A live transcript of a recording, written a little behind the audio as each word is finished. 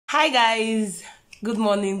Hi guys, good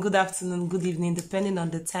morning, good afternoon, good evening, depending on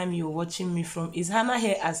the time you're watching me from. It's Hannah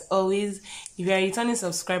here as always. If you're a returning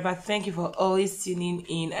subscriber, thank you for always tuning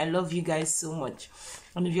in. I love you guys so much.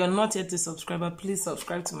 And if you're not yet a subscriber, please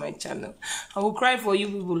subscribe to my channel. I will cry for you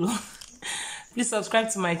people. Please subscribe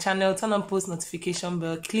to my channel, turn on post notification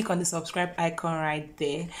bell, click on the subscribe icon right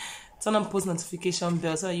there. Turn on post notification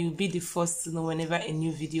bell so you'll be the first to know whenever a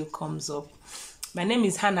new video comes up. My name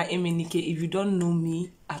is Hannah Emenike. If you don't know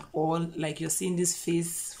me at all, like you're seeing this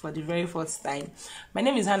face for the very first time, my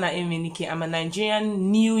name is Hannah Emenike. I'm a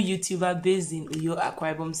Nigerian new YouTuber based in Uyo,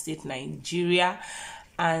 Akwa Ibom State, Nigeria.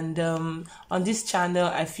 And on this channel,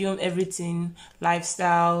 I film everything,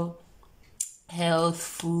 lifestyle, health,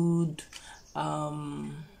 food,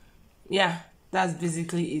 yeah, that's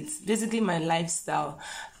basically it. Basically my lifestyle,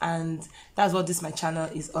 and that's what my channel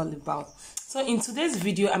is all about. So in today's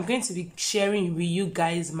video, I'm going to be sharing with you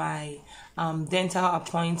guys my dental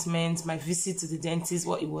appointment, my visit to the dentist,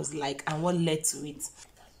 what it was like and what led to it.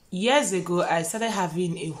 Years ago, I started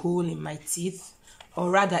having a hole in my teeth,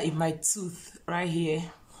 or rather in my tooth right here.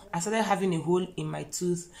 I started having a hole in my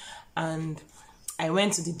tooth, and I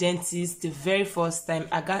went to the dentist the very first time.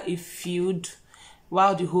 I got it filled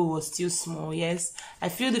while the hole was still small. Yes, I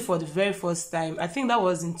filled it for the very first time. I think that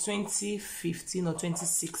was in 2015 or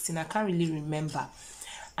 2016. I can't really remember.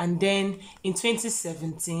 And then in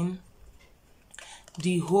 2017,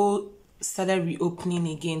 the hole started reopening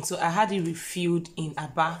again. So I had it refilled in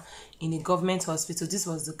Aba in a government hospital. This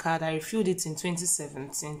was the card. I refilled it in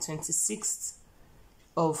 2017, 26th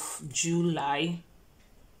of June.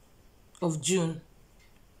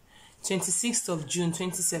 26th of June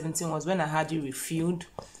 2017 was when I had it refilled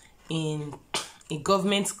in a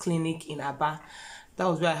government clinic in Aba. That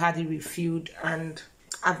was where I had it refilled, and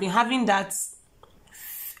I've been having that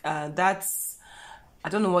I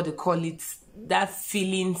don't know what they call it, that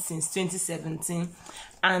feeling since 2017.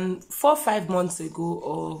 And 4 or 5 months ago,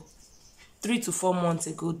 or 3 to 4 months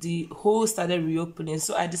ago, the hole started reopening.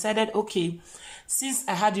 So I decided, okay, since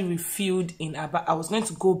I had it refilled in Aba, I was going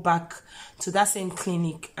to go back to that same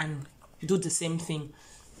clinic and do the same thing.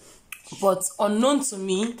 But unknown to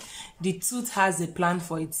me, the tooth has a plan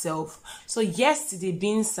for itself. So yesterday,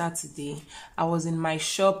 being Saturday, I was in my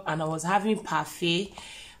shop and I was having parfait,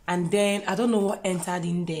 and then I don't know what entered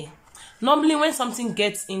in there. Normally when something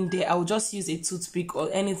gets in there, I will just use a toothpick or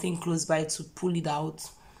anything close by to pull it out.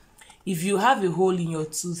 If you have a hole in your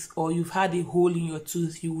tooth, or you've had a hole in your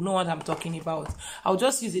tooth, you will know what I'm talking about. I'll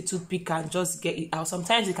just use a toothpick and just get it out.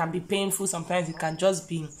 Sometimes it can be painful, sometimes it can just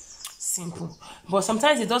be simple, but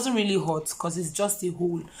sometimes it doesn't really hurt because it's just a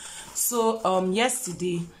hole. So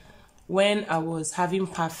yesterday when I was having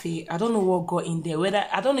parfait, I don't know what got in there, whether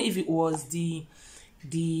I don't know if it was the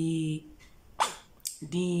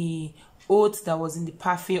oat that was in the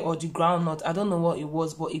parfait or the groundnut. I don't know what it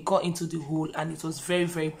was, but it got into the hole and it was very,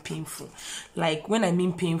 very painful. Like, when I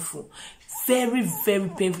mean painful, very, very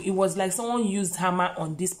painful. It was like someone used hammer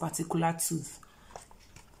on this particular tooth.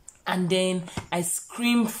 And then I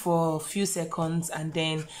screamed for a few seconds, and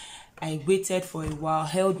then I waited for a while,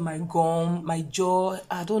 held my gum, my jaw,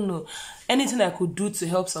 I don't know, anything I could do to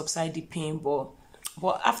help subside the pain, but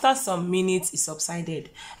after some minutes, it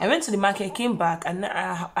subsided. I went to the market, came back, and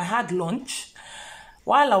I had lunch.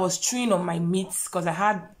 While I was chewing on my meat, because I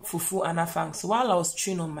had fufu and afang, so while I was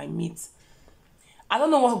chewing on my meat, I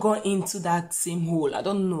don't know what got into that same hole. I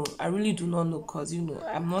don't know. I really do not know, because, you know,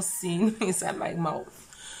 I'm not seeing inside my mouth.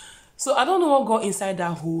 So I don't know what got inside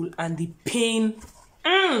that hole, and the pain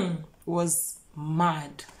was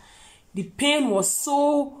mad. The pain was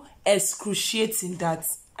so excruciating that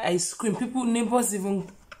I screamed. Neighbors even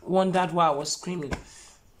wondered why I was screaming.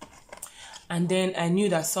 And then I knew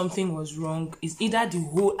that something was wrong. It's either the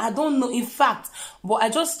hole, I don't know, in fact, but I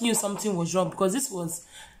just knew something was wrong, because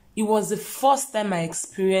it was the first time I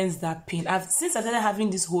experienced that pain. Since I started having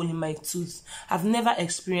this hole in my tooth, I've never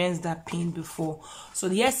experienced that pain before. So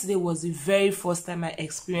yesterday was the very first time I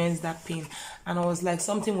experienced that pain. And I was like,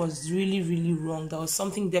 something was really, really wrong. There was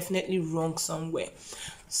something definitely wrong somewhere.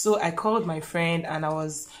 So I called my friend, and I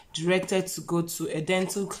was directed to go to a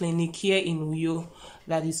dental clinic here in Uyo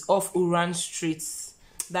that is off Uran Street.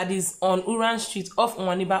 That is on Uran Street, off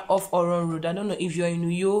Nwaniba, off Oron Road. I don't know if you're in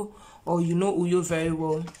Uyo or you know Uyo very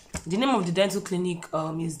well. The name of the dental clinic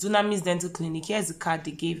is Dunamis Dental Clinic. Here's the card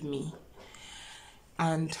they gave me.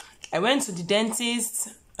 And I went to the dentist.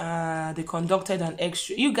 They conducted an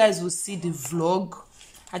x-ray. You guys will see the vlog.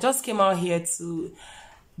 I just came out here to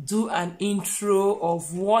do an intro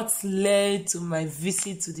of what led to my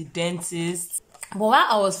visit to the dentist. But while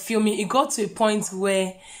I was filming, it got to a point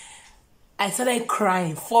where I started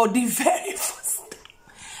crying for the very first time.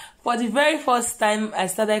 For the very first time, I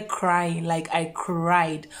started crying. Like, I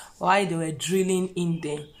cried while they were drilling in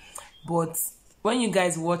there. But when you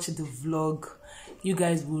guys watch the vlog, you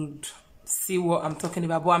guys would see what I'm talking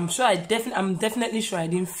about. But I'm definitely sure I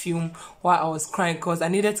didn't film while I was crying because I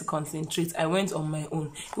needed to concentrate. I went on my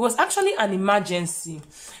own. It was actually an emergency,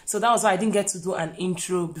 so that was why I didn't get to do an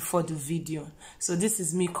intro before the video. So this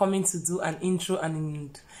is me coming to do an intro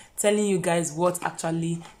and telling you guys what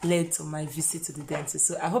actually led to my visit to the dentist.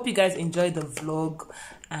 So I hope you guys enjoyed the vlog,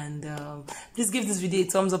 and please give this video a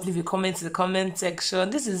thumbs up, leave a comment in the comment section.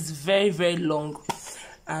 This is very long,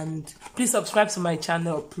 and please subscribe to my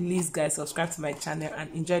channel. Please guys, subscribe to my channel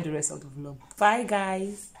and enjoy the rest of the vlog. Bye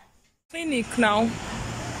guys. Clinic now,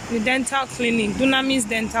 the dental clinic, Dunamis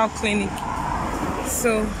Dental Clinic.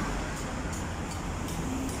 So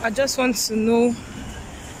I just want to know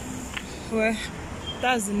where.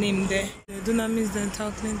 That's the name there. The Dunamis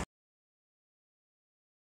Dental Clinic.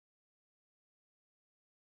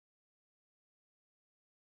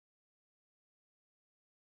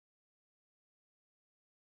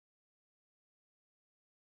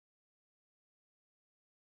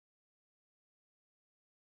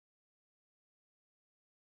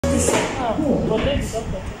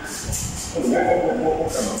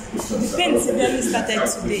 The pain severely started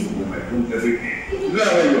today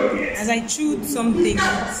as I chewed something.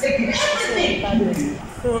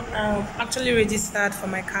 So actually registered for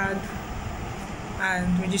my card,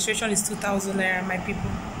 and registration is 2,000 naira, my people.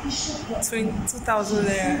 2,000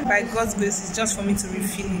 naira. By God's grace, it's just for me to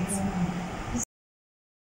refill it.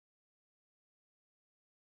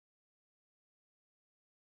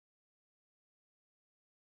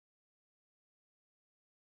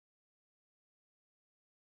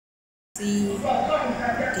 See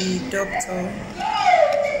the doctor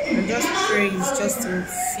and just pray is just to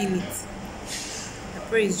feel it. The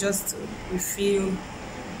prayer is just to refill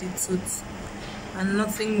the tooth and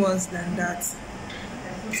nothing worse than that.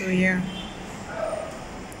 So yeah,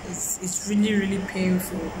 it's really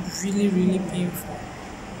painful, really painful,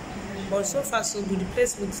 but so far so good. The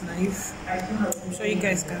place looks nice. I'm sure you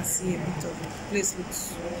guys can see a bit of it. The place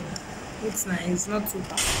looks nice, not too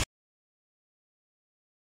bad.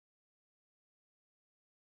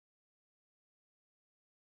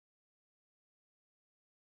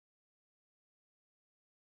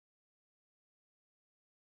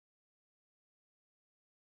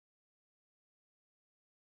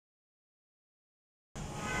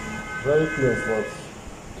 Very clear, but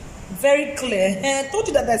very clear. I told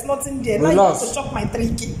you that there's nothing there. Relax. Now you have to chop my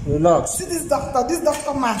 3K. Relax. See this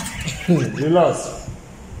doctor man. Relax.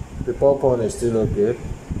 The popcorn is still okay.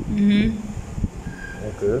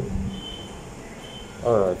 Okay.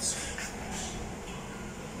 Alright.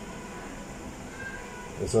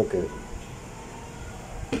 It's okay.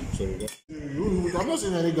 So I'm not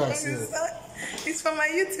seeing any guys here. It's for my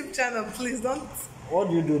YouTube channel. Please don't. What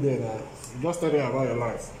do you do there now? You just tell me about your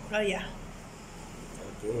life. Oh yeah.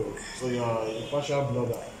 Okay. So you're a partial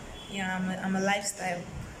blogger. Yeah, I'm a lifestyle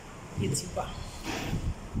YouTuber.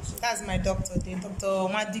 That's my doctor, Dr.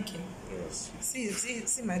 Wadike. Yes.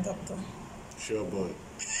 See my doctor. Sure boy.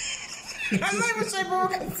 I'm not even sure people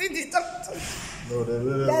can see the doctor. No, they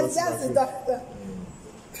really That's the doctor.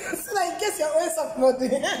 So that in case you're always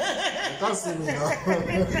uploading. You can't see me now.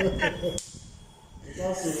 You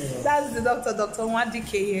can't see me now. That's the doctor, Dr. Wadike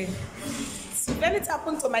here. So when it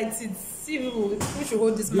happened to my teeth, see who should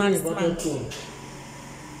hold this mask, man.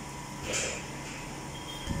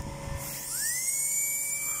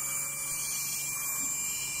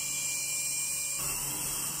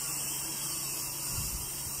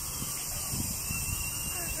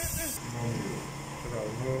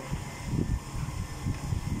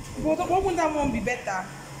 But what would that one be better?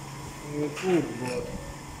 Food, but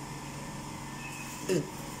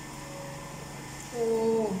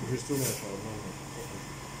Oh. if it's too much, I'll not.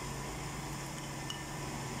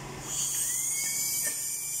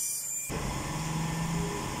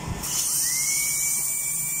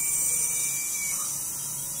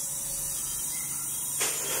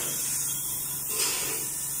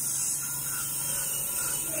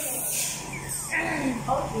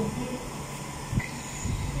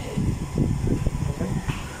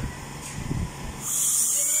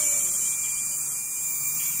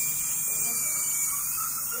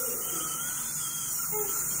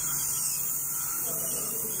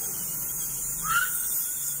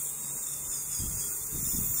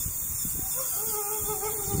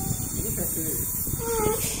 Okay.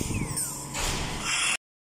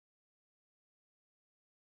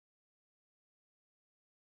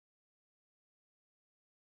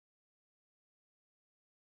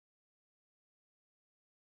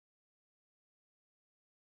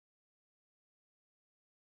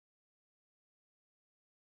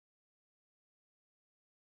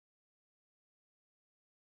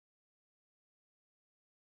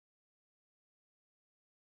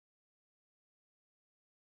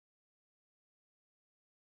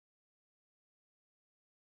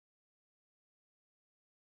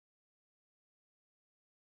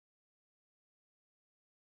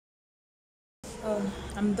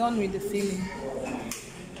 I'm done with the filling.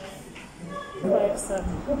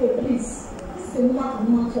 Okay, please.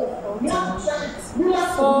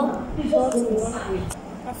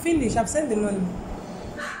 I finished. I've sent the money.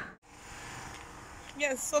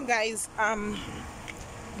 Yes, so guys, I'm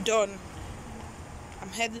done. I'm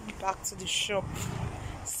headed back to the shop.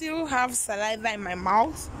 Still have saliva in my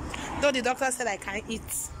mouth. Though the doctor said I can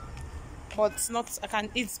eat, but not I can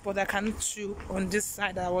eat, but I can't chew on this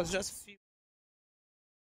side. I was just feeling.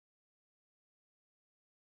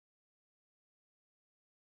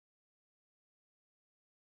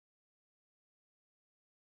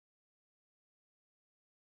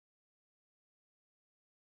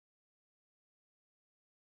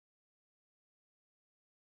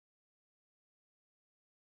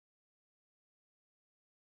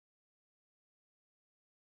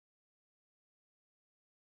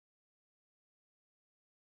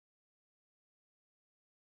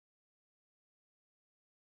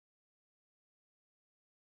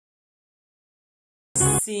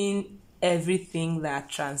 Seeing everything that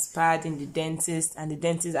transpired in the dentist, and the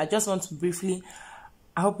dentist, I just want to briefly,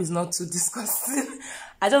 I hope it's not too disgusting.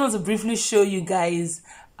 I just want to briefly show you guys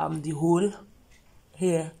the hole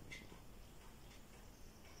here.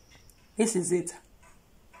 This is it.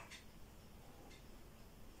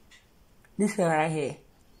 This one right here.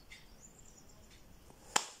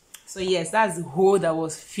 So yes, that's the hole that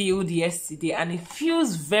was filled yesterday, and it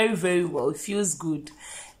feels very, very well. It feels good.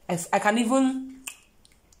 I can even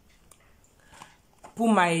put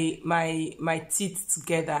my teeth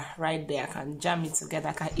together right there. I can jam it together.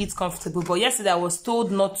 I can eat comfortable. But yesterday I was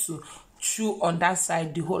told not to chew on that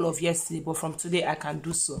side the whole of yesterday, but from today I can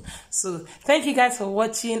do so. So thank you guys for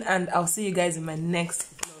watching, and I'll see you guys in my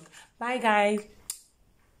next vlog. Bye guys.